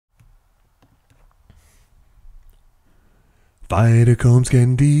Phytochromes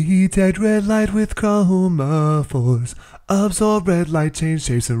can detect red light with chromophores, absorb red light, change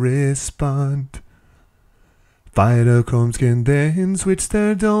shapes and respond. Phytochromes can then switch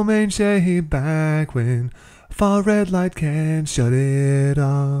their domain shape back when far red light can shut it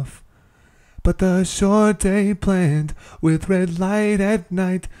off. But the short day plant with red light at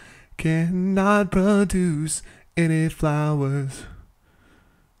night cannot produce any flowers.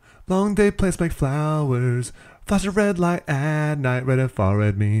 Long day plants make flowers. Flash of red light at night, red and far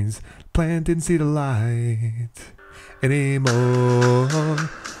red means plant didn't see the light anymore. Oh,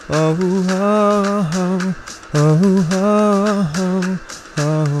 oh, oh, oh, oh, oh,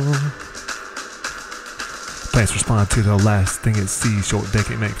 oh. Plants respond to the last thing it sees. Short day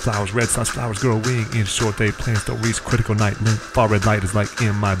can make flowers. Red starts flowers growing in short day. Plants don't reach critical night length. Far red light is like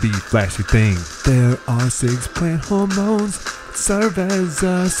MIB, flashy thing. There are 6 plant hormones that serve as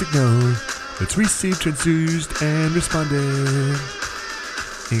a signal. It's received, transduced, and responded.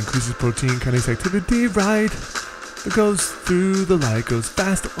 Increases protein kinase activity, right? That goes through the light, goes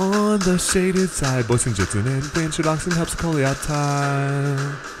fast on the shaded side. Boysen, Jitsin, and Blanchard oxygen helps the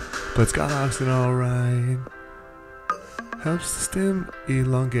polyoptile. But it's got oxygen alright. Helps the stem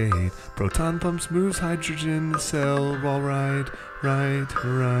elongate. Proton pumps moves hydrogen cell alright,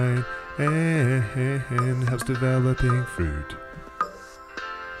 right. And helps developing fruit.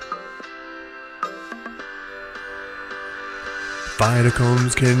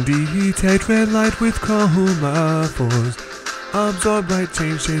 Phytochromes can detect red light with chromophores, absorb light,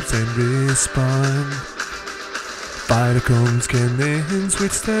 change shapes, and respond. Phytochromes can then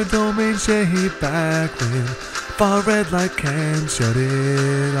switch their domain shape back when far red light can shut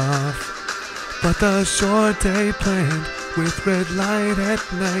it off. But the short day plant with red light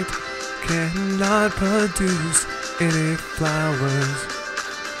at night cannot produce any flowers.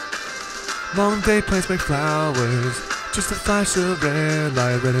 Long day plants make flowers. Just a flash of red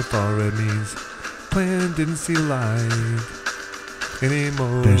light, red and far red means plant didn't see light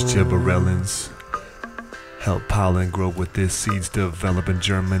anymore. There's gibberellins. Help pollen grow with this, seeds develop and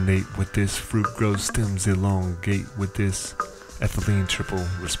germinate with this, fruit grows, stems elongate with this, ethylene triple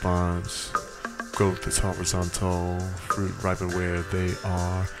response. Growth is horizontal, fruit ripen where they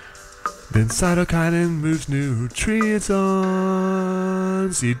are. Then cytokinin moves nutrients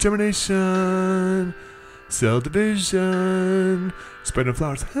on, seed germination, cell division, spreading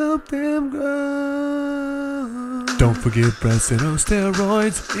flowers help them grow. Don't forget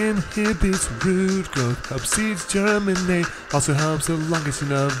steroids inhibits root growth, helps seeds germinate, also helps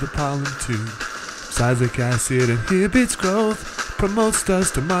elongation of the pollen tube. Sialic acid inhibits growth, promotes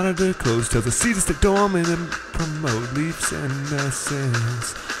dust to monitor close, tells the seed to stay dormant and promote leaf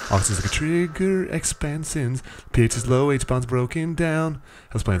senescence. Oxygen's like a trigger expansins, pH is low, H bonds broken down,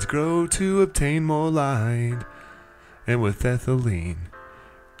 helps plants grow to obtain more light. And with ethylene,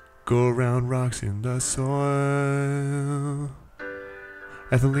 go around rocks in the soil.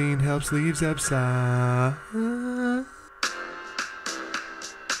 Ethylene helps leaves subside.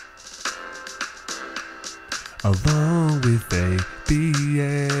 Along with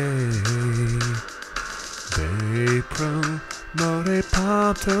ABA, they promote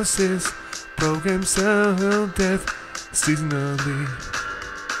apoptosis, program cell death seasonally.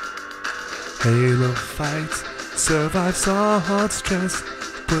 Halo fights, survive salt stress,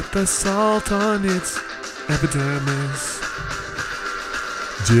 put the salt on its epidermis.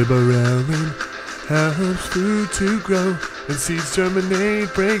 Gibberellin helps food to grow, and seeds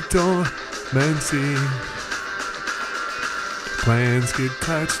germinate, break dormancy. Plants get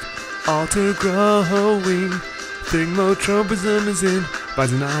touched, alter growing, thigmotropism is in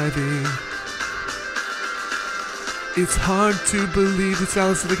poison ivy. It's hard to believe that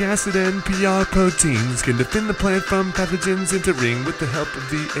salicylic acid and PR proteins can defend the plant from pathogens entering with the help of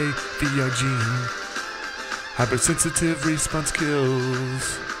the AVR gene. Hypersensitive response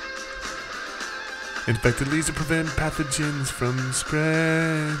kills infected leaves to prevent pathogens from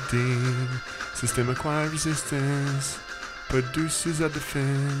spreading. System-acquired resistance produces a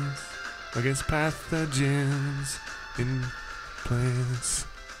defense against pathogens in plants.